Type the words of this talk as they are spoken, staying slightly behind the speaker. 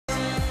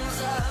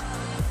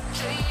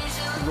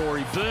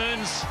Rory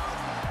Burns,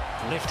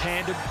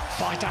 left-handed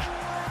fighter,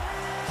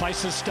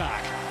 faces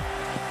Starc.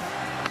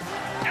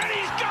 And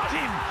he's got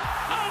him!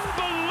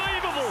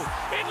 Unbelievable!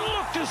 It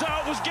looked as though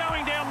it was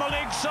going down the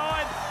leg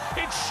side.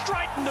 It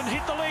straightened and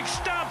hit the leg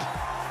stump.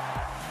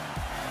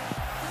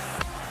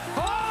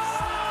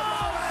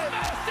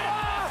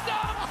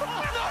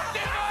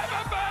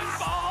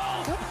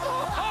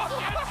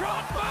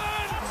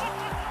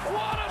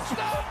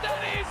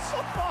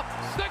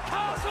 The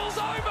castle's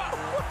over!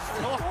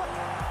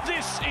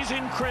 This is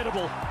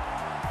incredible.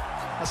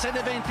 I said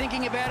they've been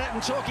thinking about it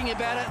and talking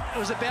about it. It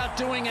was about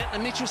doing it,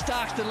 and Mitchell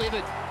Starc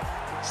delivered.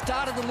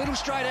 Started a little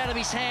straight out of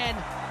his hand,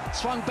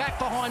 swung back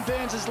behind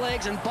Burns'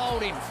 legs and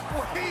bowled him.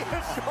 He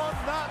has gone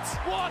nuts.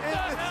 What the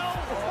hell?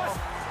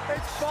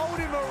 It's bowled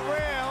him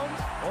around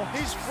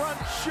his front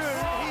shoe.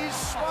 He's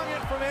swung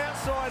it from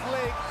outside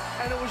leg,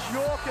 and it was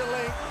Yorker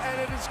length,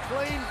 and it has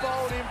clean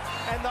bowled him,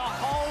 and the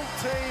whole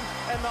team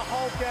and the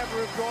whole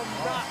Gabba have gone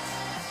nuts.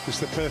 It's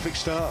the perfect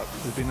start.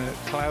 There's been a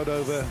cloud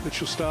over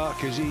Mitchell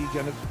Starc. Is he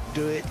going to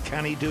do it?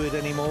 Can he do it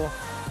anymore?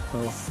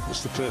 Well,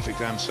 it's the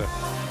perfect answer.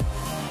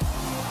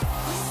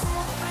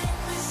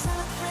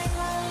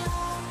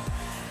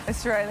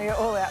 Australia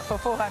all out for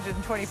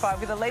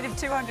 425 with a lead of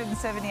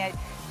 278.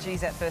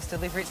 Geez, that first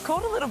delivery. It's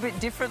called a little bit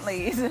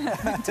differently, isn't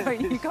it,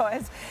 between you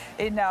guys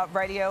in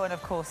radio and,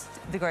 of course,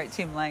 the great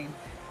Tim Lane.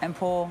 And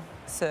poor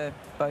Sir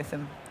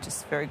Botham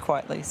just very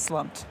quietly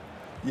slumped.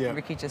 Yeah.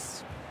 Ricky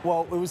just...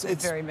 Well,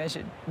 it's very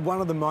measured. One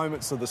of the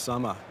moments of the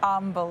summer.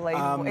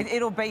 Unbelievable.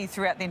 It'll be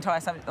throughout the entire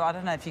summer. I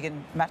don't know if you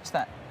can match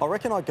that. I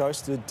reckon I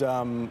ghosted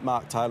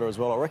Mark Taylor as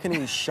well. I reckon he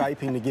was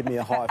shaping to give me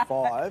a high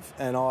five,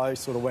 and I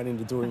sort of went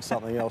into doing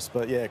something else.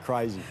 But, yeah,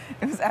 crazy.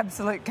 It was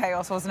absolute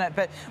chaos, wasn't it?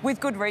 But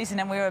with good reason,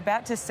 and we were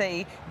about to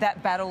see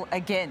that battle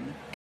again